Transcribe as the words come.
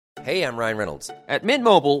Hey, I'm Ryan Reynolds. At Mint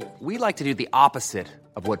Mobile, we like to do the opposite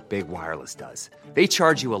of what Big Wireless does. They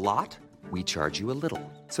charge you a lot, we charge you a little.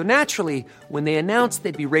 So naturally, when they announced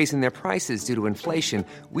they'd be raising their prices due to inflation,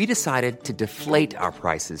 we decided to deflate our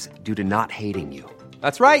prices due to not hating you.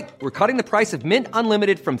 That's right. We're cutting the price of Mint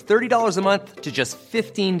Unlimited from $30 a month to just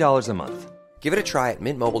 $15 a month. Give it a try at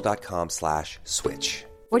mintmobile.com/switch.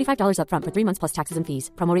 $45 up front for 3 months plus taxes and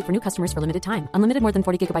fees. Promo rate for new customers for limited time. Unlimited more than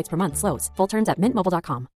 40 gigabytes per month. Slows full terms at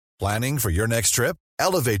mintmobile.com. Planning for your next trip?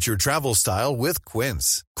 Elevate your travel style with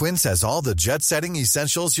Quince. Quince has all the jet-setting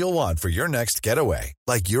essentials you'll want for your next getaway,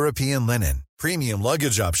 like European linen, premium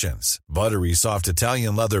luggage options, buttery soft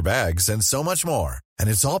Italian leather bags, and so much more. And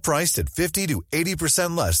it's all priced at 50 to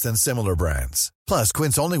 80% less than similar brands. Plus,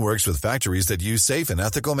 Quince only works with factories that use safe and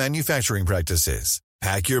ethical manufacturing practices.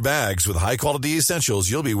 Pack your bags with high-quality essentials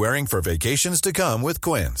you'll be wearing for vacations to come with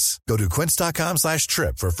Quince. Go to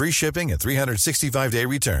quince.com/trip for free shipping and 365-day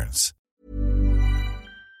returns.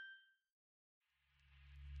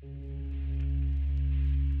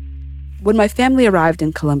 When my family arrived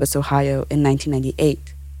in Columbus, Ohio in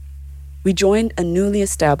 1998, we joined a newly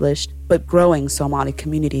established but growing Somali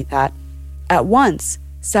community that, at once,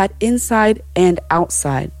 sat inside and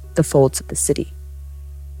outside the folds of the city.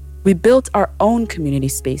 We built our own community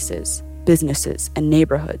spaces, businesses, and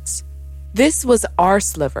neighborhoods. This was our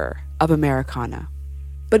sliver of Americana.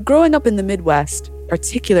 But growing up in the Midwest,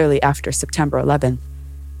 particularly after September 11th,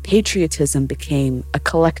 patriotism became a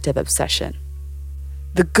collective obsession.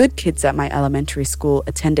 The good kids at my elementary school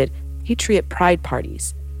attended Patriot Pride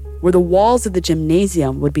parties, where the walls of the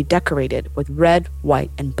gymnasium would be decorated with red,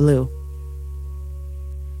 white, and blue.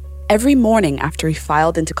 Every morning after we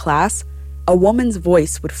filed into class, a woman's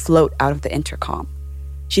voice would float out of the intercom.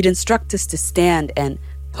 She'd instruct us to stand and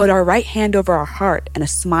put our right hand over our heart and a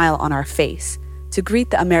smile on our face to greet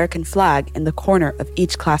the American flag in the corner of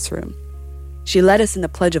each classroom. She led us in the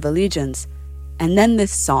Pledge of Allegiance, and then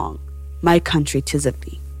this song, My Country 'Tis of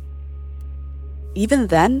Thee. Even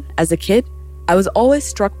then, as a kid, I was always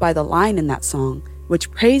struck by the line in that song, which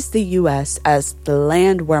praised the U.S. as the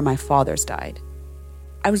land where my fathers died.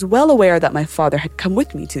 I was well aware that my father had come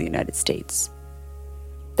with me to the United States,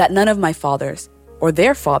 that none of my fathers or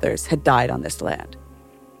their fathers had died on this land.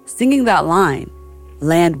 Singing that line,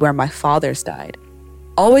 land where my fathers died,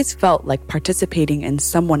 always felt like participating in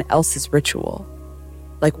someone else's ritual,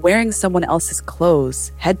 like wearing someone else's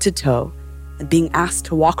clothes head to toe and being asked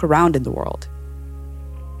to walk around in the world.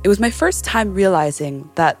 It was my first time realizing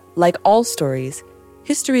that, like all stories,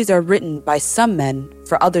 histories are written by some men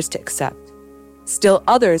for others to accept. Still,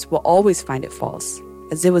 others will always find it false,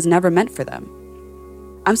 as it was never meant for them.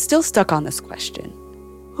 I'm still stuck on this question.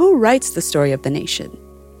 Who writes the story of the nation?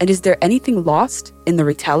 And is there anything lost in the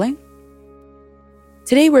retelling?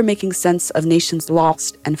 Today, we're making sense of nations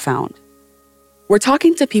lost and found. We're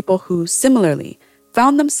talking to people who, similarly,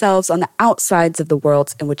 found themselves on the outsides of the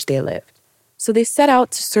worlds in which they lived. So they set out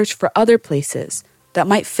to search for other places that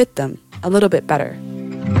might fit them a little bit better.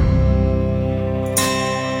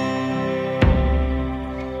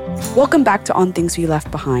 Welcome back to On Things We Left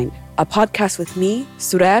Behind, a podcast with me,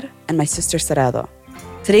 Surer, and my sister Sarado.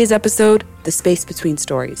 Today's episode, The Space Between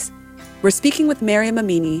Stories. We're speaking with Mariam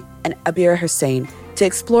Amini and Abir Hussain to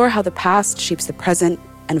explore how the past shapes the present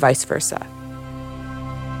and vice versa.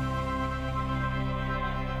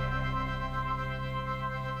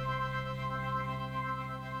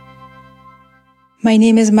 My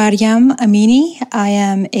name is Mariam Amini. I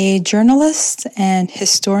am a journalist and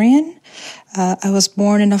historian. I was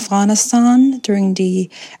born in Afghanistan during the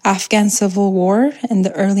Afghan Civil War in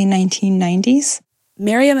the early 1990s.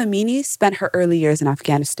 Mariam Amini spent her early years in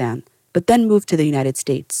Afghanistan, but then moved to the United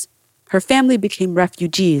States. Her family became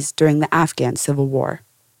refugees during the Afghan Civil War.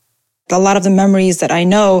 A lot of the memories that I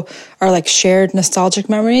know are like shared nostalgic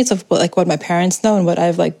memories of what my parents know and what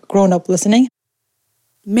I've grown up listening.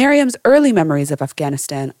 Mariam's early memories of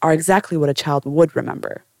Afghanistan are exactly what a child would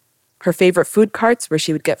remember. Her favorite food carts where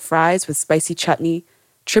she would get fries with spicy chutney,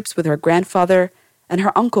 trips with her grandfather, and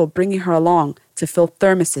her uncle bringing her along to fill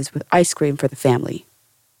thermoses with ice cream for the family.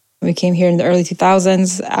 We came here in the early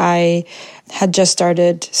 2000s. I had just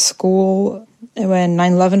started school when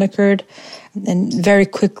 9/11 occurred. And very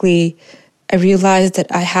quickly, I realized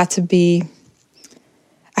that I had to be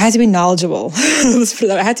knowledgeable.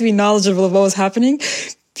 I had to be knowledgeable of what was happening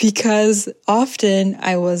because often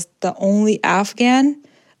I was the only Afghan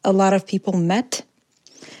a lot of people met.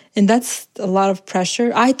 And that's a lot of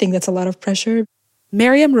pressure. I think that's a lot of pressure.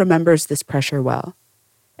 Mariam remembers this pressure well.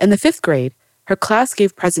 In the 5th grade, her class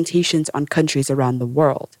gave presentations on countries around the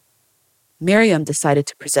world. Mariam decided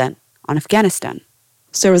to present on Afghanistan.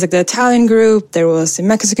 So there was like the Italian group, there was the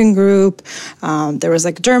Mexican group, there was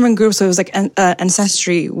like a German group. So it was like an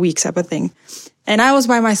ancestry week type of thing. And I was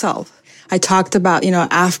by myself. I talked about,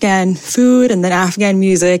 Afghan food and then Afghan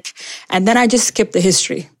music. And then I just skipped the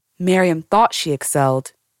history. Maryam thought she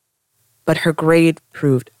excelled, but her grade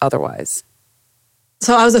proved otherwise.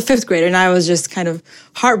 So I was a fifth grader and I was just kind of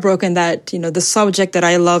heartbroken that, the subject that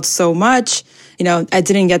I loved so much, I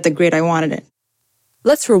didn't get the grade I wanted it.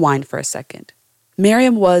 Let's rewind for a second.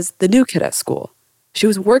 Maryam was the new kid at school. She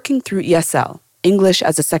was working through ESL, English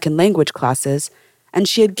as a Second Language classes, and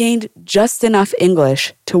she had gained just enough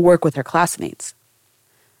English to work with her classmates.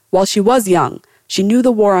 While she was young, she knew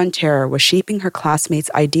the war on terror was shaping her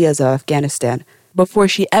classmates' ideas of Afghanistan before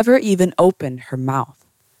she ever even opened her mouth.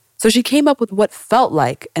 So she came up with what felt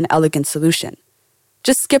like an elegant solution.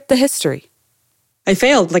 Just skip the history. I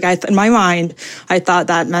failed. In my mind, I thought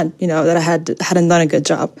that meant, that I hadn't done a good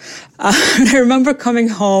job. And I remember coming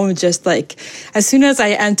home just as soon as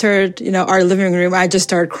I entered, our living room, I just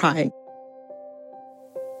started crying.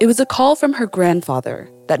 It was a call from her grandfather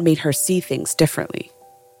that made her see things differently.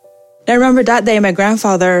 I remember that day my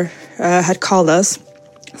grandfather had called us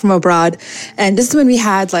from abroad. And this is when we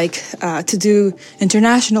had to do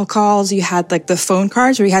international calls. You had the phone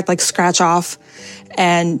cards where you had scratch off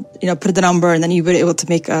and, put the number and then you were able to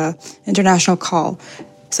make a international call.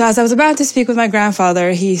 So as I was about to speak with my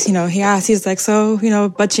grandfather, he asked, he's like, so,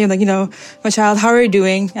 Bachchi, my child, how are you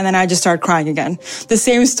doing? And then I just started crying again. The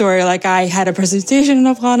same story, I had a presentation in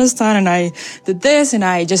Afghanistan and I did this and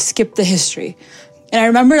I just skipped the history. And I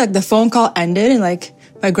remember the phone call ended and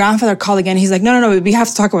my grandfather called again. He's like, no, we have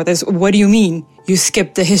to talk about this. What do you mean you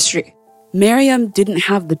skipped the history? Maryam didn't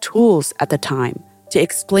have the tools at the time to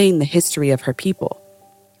explain the history of her people.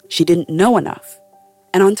 She didn't know enough.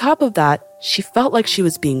 And on top of that, she felt like she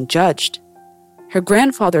was being judged. Her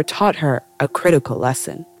grandfather taught her a critical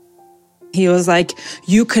lesson. He was like,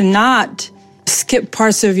 you cannot skip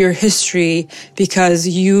parts of your history because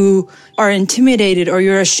you are intimidated or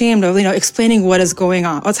you're ashamed of, explaining what is going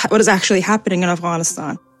on, what is actually happening in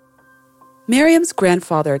Afghanistan. Maryam's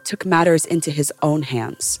grandfather took matters into his own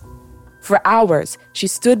hands. For hours, she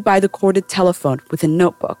stood by the corded telephone with a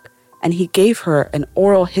notebook, and he gave her an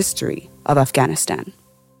oral history of Afghanistan.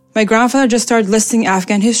 My grandfather just started listing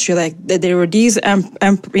Afghan history, there were these,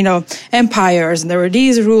 empires, and there were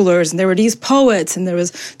these rulers, and there were these poets, and there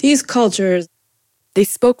was these cultures. They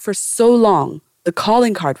spoke for so long, the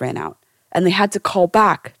calling card ran out, and they had to call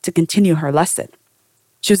back to continue her lesson.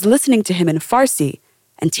 She was listening to him in Farsi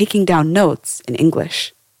and taking down notes in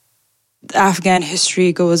English. Afghan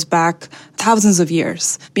history goes back thousands of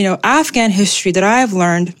years. Afghan history that I have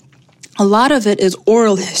learned, a lot of it is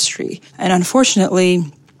oral history. And unfortunately,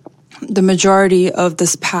 the majority of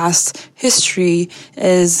this past history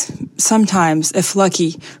is sometimes, if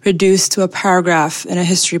lucky, reduced to a paragraph in a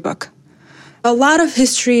history book. A lot of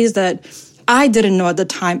histories that I didn't know at the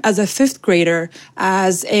time as a fifth grader,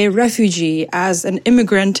 as a refugee, as an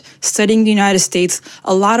immigrant studying the United States,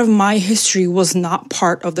 a lot of my history was not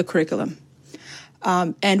part of the curriculum.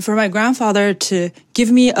 And for my grandfather to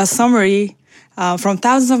give me a summary from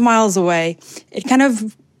thousands of miles away, it kind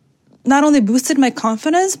of not only boosted my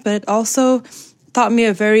confidence, but it also taught me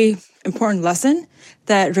a very important lesson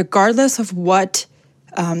that regardless of what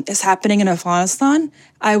is happening in Afghanistan,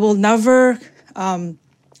 I will never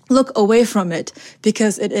look away from it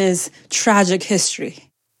because it is tragic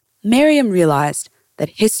history. Maryam realized that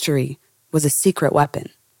history was a secret weapon.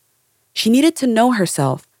 She needed to know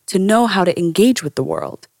herself to know how to engage with the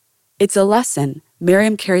world. It's a lesson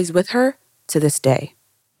Maryam carries with her to this day.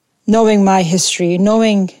 Knowing my history,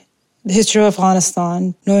 knowing the history of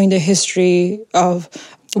Afghanistan, knowing the history of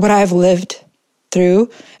what I've lived through,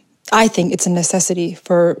 I think it's a necessity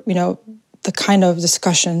for, the kind of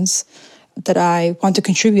discussions that I want to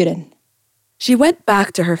contribute in. She went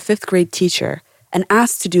back to her fifth grade teacher and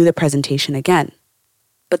asked to do the presentation again.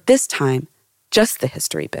 But this time, just the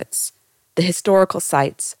history bits, the historical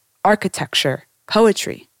sites, architecture,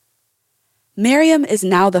 poetry. Maryam is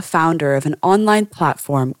now the founder of an online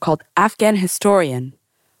platform called Afghan Historian,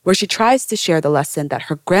 where she tries to share the lesson that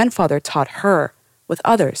her grandfather taught her with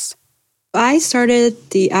others. I started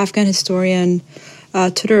the Afghan Historian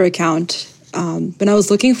Twitter account when I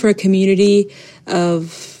was looking for a community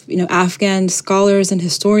of, Afghan scholars and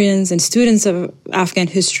historians and students of Afghan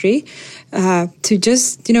history to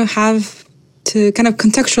just, have to kind of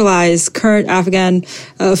contextualize current Afghan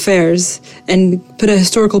affairs and put a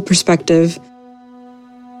historical perspective.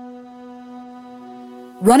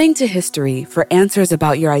 Running to history for answers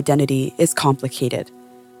about your identity is complicated,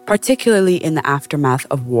 particularly in the aftermath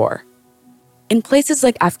of war. In places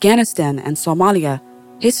like Afghanistan and Somalia,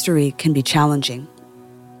 history can be challenging.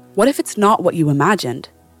 What if it's not what you imagined?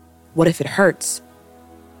 What if it hurts?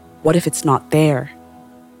 What if it's not there?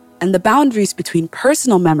 And the boundaries between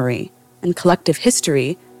personal memory and collective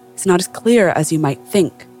history is not as clear as you might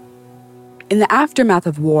think. In the aftermath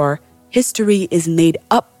of war, history is made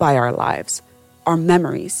up by our lives, our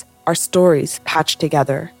memories, our stories patched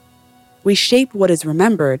together. We shape what is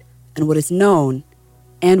remembered and what is known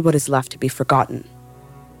and what is left to be forgotten.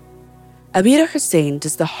 Abida Hussein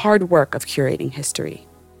does the hard work of curating history.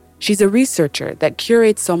 She's a researcher that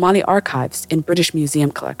curates Somali archives in British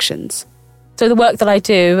museum collections. So the work that I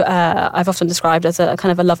do, I've often described as a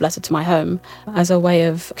kind of a love letter to my home, as a way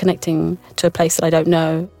of connecting to a place that I don't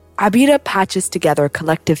know. Abida patches together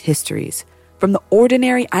collective histories from the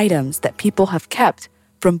ordinary items that people have kept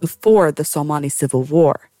from before the Somali Civil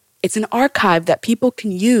War. It's an archive that people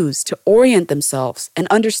can use to orient themselves and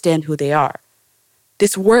understand who they are.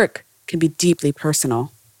 This work can be deeply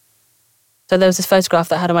personal. So there was this photograph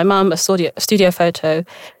that I had of my mum, a studio photo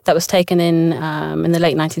that was taken in the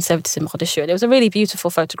late 1970s in Mogadishu. And it was a really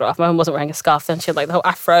beautiful photograph. My mum wasn't wearing a scarf then. She had like the whole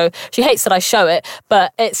afro. She hates that I show it,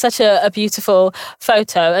 but it's such a beautiful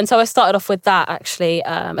photo. And so I started off with that actually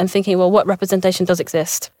and thinking, well, what representation does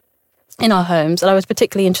exist in our homes? And I was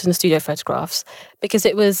particularly interested in studio photographs because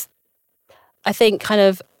it was, I think,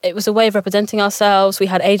 it was a way of representing ourselves. We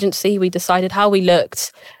had agency. We decided how we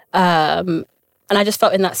looked. And I just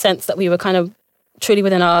felt in that sense that we were kind of truly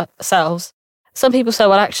within ourselves. Some people say,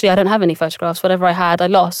 well, actually, I don't have any photographs. Whatever I had, I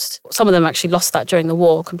lost. Some of them actually lost that during the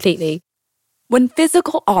war completely. When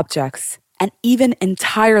physical objects and even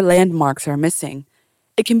entire landmarks are missing,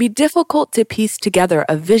 it can be difficult to piece together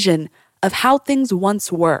a vision of how things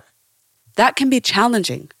once were. That can be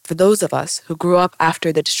challenging for those of us who grew up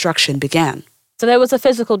after the destruction began. So there was a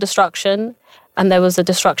physical destruction, and there was a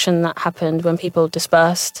destruction that happened when people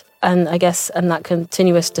dispersed. And I guess, and that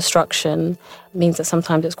continuous destruction means that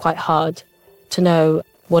sometimes it's quite hard to know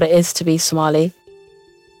what it is to be Somali.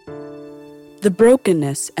 The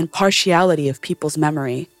brokenness and partiality of people's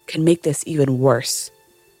memory can make this even worse.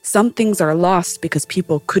 Some things are lost because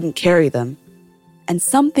people couldn't carry them, and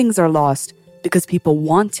some things are lost because people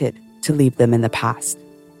wanted to leave them in the past.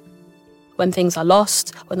 When things are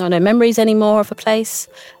lost, when there are no memories anymore of a place,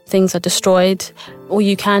 things are destroyed, all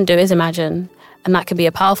you can do is imagine. And that can be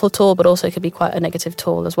a powerful tool, but also could be quite a negative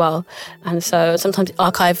tool as well. And so sometimes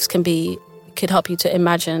archives could help you to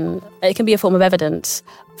imagine. It can be a form of evidence.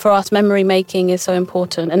 For us, memory making is so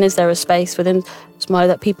important. And is there a space within Somalia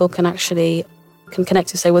that people can connect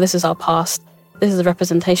to say, well, this is our past. This is a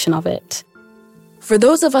representation of it. For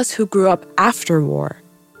those of us who grew up after war,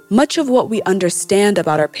 much of what we understand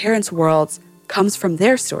about our parents' worlds comes from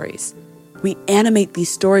their stories. We animate these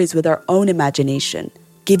stories with our own imagination,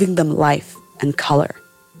 giving them life and color.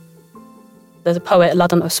 There's a poet,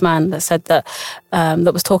 Ladan Osman, that said that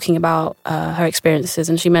was talking about her experiences,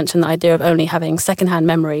 and she mentioned the idea of only having secondhand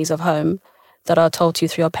memories of home that are told to you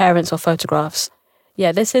through your parents or photographs.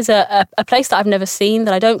 Yeah, this is a place that I've never seen,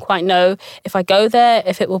 that I don't quite know if I go there,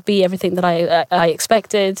 if it will be everything that I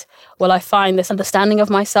expected. Will I find this understanding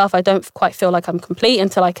of myself? I don't quite feel like I'm complete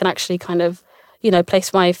until I can actually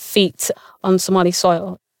place my feet on Somali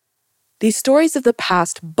soil. These stories of the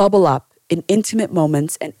past bubble up in intimate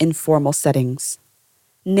moments and informal settings.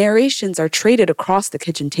 Narrations are traded across the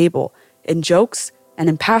kitchen table, in jokes and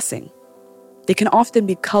in passing. They can often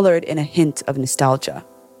be colored in a hint of nostalgia.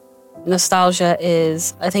 Nostalgia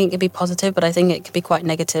is, I think it could be positive, but I think it could be quite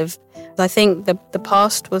negative. I think the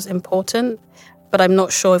past was important, but I'm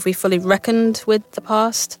not sure if we fully reckoned with the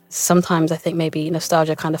past. Sometimes I think maybe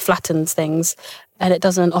nostalgia kind of flattens things, and it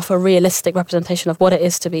doesn't offer a realistic representation of what it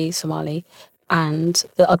is to be Somali. And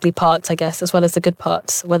the ugly parts, I guess, as well as the good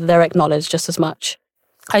parts, whether they're acknowledged just as much.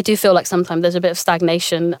 I do feel like sometimes there's a bit of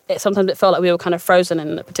stagnation. Sometimes it felt like we were kind of frozen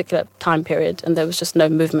in a particular time period and there was just no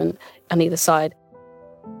movement on either side.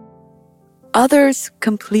 Others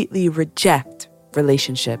completely reject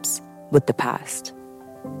relationships with the past.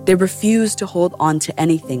 They refuse to hold on to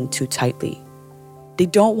anything too tightly. They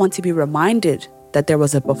don't want to be reminded that there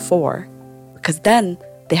was a before, because then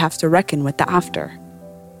they have to reckon with the after.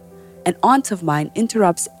 An aunt of mine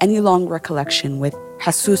interrupts any long recollection with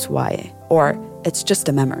Hasus waye, or it's just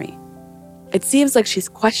a memory. It seems like she's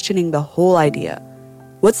questioning the whole idea.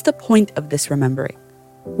 What's the point of this remembering?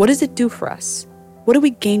 What does it do for us? What do we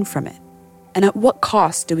gain from it? And at what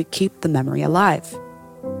cost do we keep the memory alive?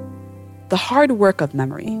 The hard work of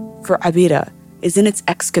memory, for Abida, is in its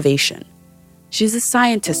excavation. She's a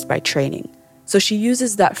scientist by training, so she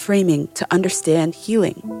uses that framing to understand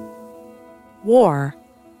healing. War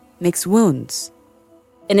makes wounds.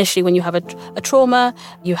 initially when you have a trauma,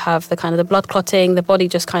 you have the kind of the blood clotting, the body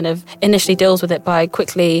just kind of initially deals with it by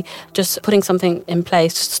quickly just putting something in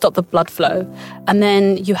place to stop the blood flow. And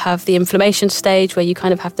then you have the inflammation stage where you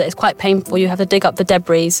kind of have to, it's quite painful, you have to dig up the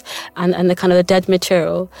debris and the kind of the dead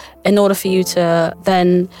material in order for you to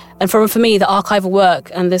then, and for me, the archival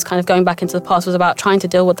work and this kind of going back into the past was about trying to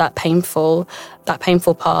deal with that painful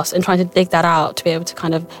past and trying to dig that out to be able to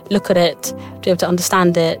kind of look at it, to be able to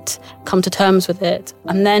understand it, come to terms with it.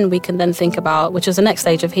 And then we can then think about, which is the next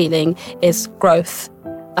stage of healing, is growth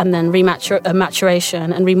and then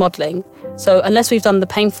maturation and remodeling. So unless we've done the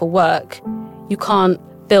painful work, you can't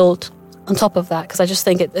build on top of that, because I just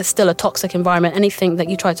think it's still a toxic environment. Anything that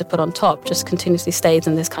you try to put on top just continuously stays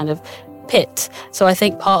in this kind of pit. So I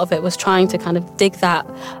think part of it was trying to kind of dig that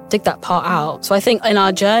part out. So I think in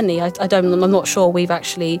our journey, I'm not sure we've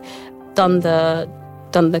actually done the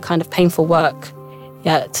kind of painful work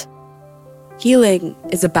yet. Healing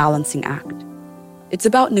is a balancing act. It's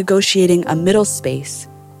about negotiating a middle space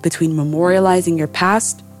between memorializing your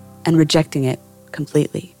past and rejecting it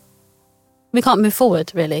completely. We can't move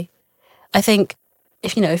forward, really. I think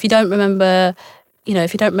if you don't remember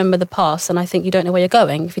the past, then I think you don't know where you're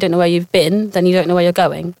going. If you don't know where you've been, then you don't know where you're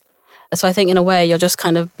going. So I think in a way you're just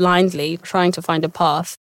kind of blindly trying to find a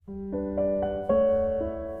path.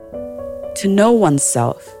 To know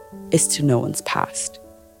oneself is to know one's past.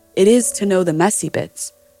 It is to know the messy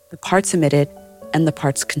bits, the parts omitted, and the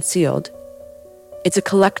parts concealed. It's a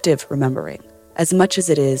collective remembering, as much as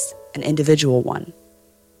it is an individual one.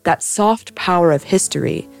 That soft power of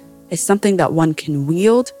history is something that one can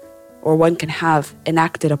wield or one can have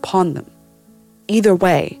enacted upon them. Either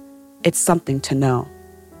way, it's something to know.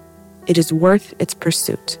 It is worth its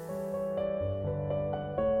pursuit.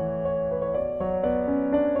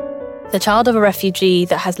 The child of a refugee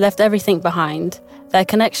that has left everything behind, their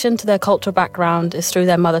connection to their cultural background is through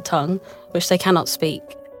their mother tongue, which they cannot speak.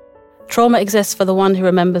 Trauma exists for the one who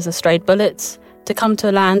remembers the strayed bullets, to come to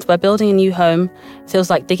a land where building a new home feels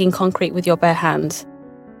like digging concrete with your bare hands.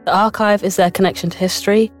 The archive is their connection to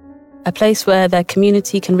history, a place where their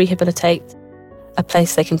community can rehabilitate, a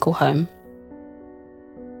place they can call home.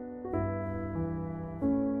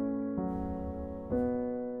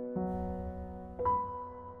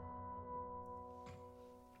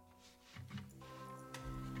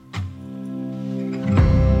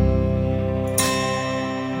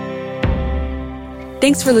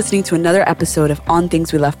 Thanks for listening to another episode of On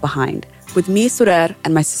Things We Left Behind with me, Surer,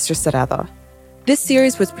 and my sister Sarada. This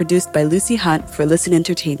series was produced by Lucy Hunt for Listen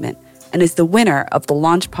Entertainment and is the winner of the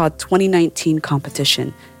LaunchPod 2019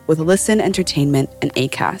 competition with Listen Entertainment and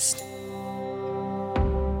Acast.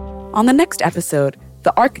 On the next episode,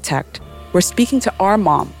 The Architect, we're speaking to our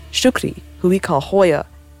mom, Shukri, who we call Hoya,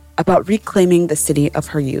 about reclaiming the city of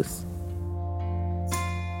her youth.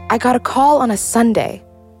 I got a call on a Sunday.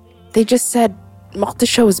 They just said,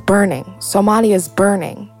 Mogadishu is burning. Somalia is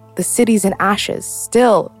burning. The city's in ashes.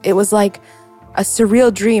 Still, it was like a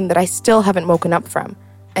surreal dream that I still haven't woken up from.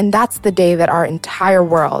 And that's the day that our entire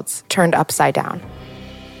world's turned upside down.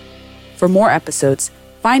 For more episodes,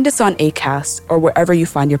 find us on Acast or wherever you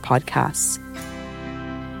find your podcasts.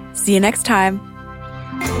 See you next time.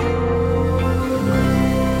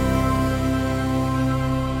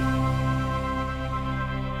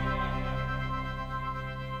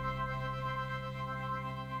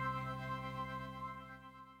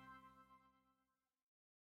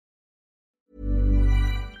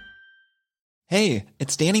 Hey,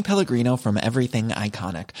 it's Danny Pellegrino from Everything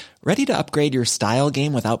Iconic. Ready to upgrade your style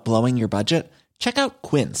game without blowing your budget? Check out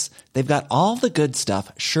Quince. They've got all the good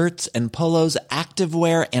stuff, shirts and polos,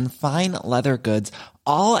 activewear, and fine leather goods,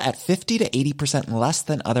 all at 50 to 80% less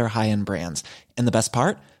than other high-end brands. And the best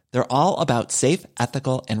part? They're all about safe,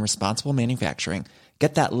 ethical, and responsible manufacturing.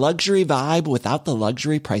 Get that luxury vibe without the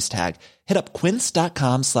luxury price tag. Hit up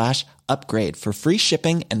quince.com/upgrade for free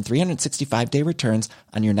shipping and 365-day returns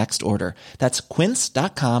on your next order. That's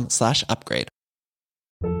quince.com/upgrade.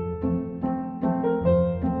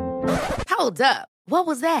 Hold up. What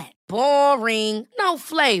was that? Boring. No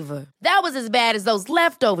flavor. That was as bad as those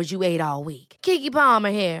leftovers you ate all week. Keke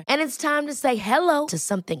Palmer here. And it's time to say hello to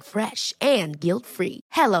something fresh and guilt-free.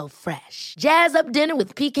 Hello Fresh. Jazz up dinner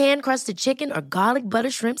with pecan-crusted chicken or garlic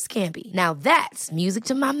butter shrimp scampi. Now that's music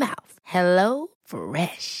to my mouth. Hello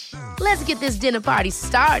Fresh. Let's get this dinner party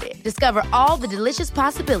started. Discover all the delicious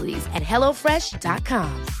possibilities at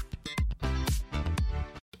HelloFresh.com.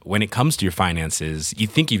 When it comes to your finances, you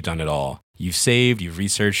think you've done it all. You've saved, you've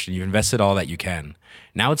researched, and you've invested all that you can.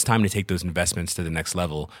 Now it's time to take those investments to the next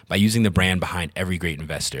level by using the brand behind every great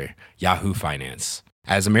investor, Yahoo Finance.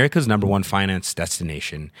 As America's #1 finance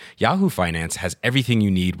destination, Yahoo Finance has everything you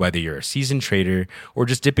need, whether you're a seasoned trader or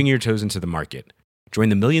just dipping your toes into the market. Join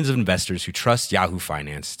the millions of investors who trust Yahoo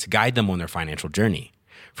Finance to guide them on their financial journey.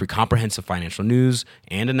 For comprehensive financial news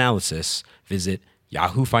and analysis, visit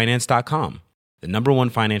yahoofinance.com, the #1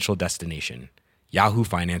 financial destination,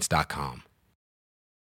 yahoofinance.com.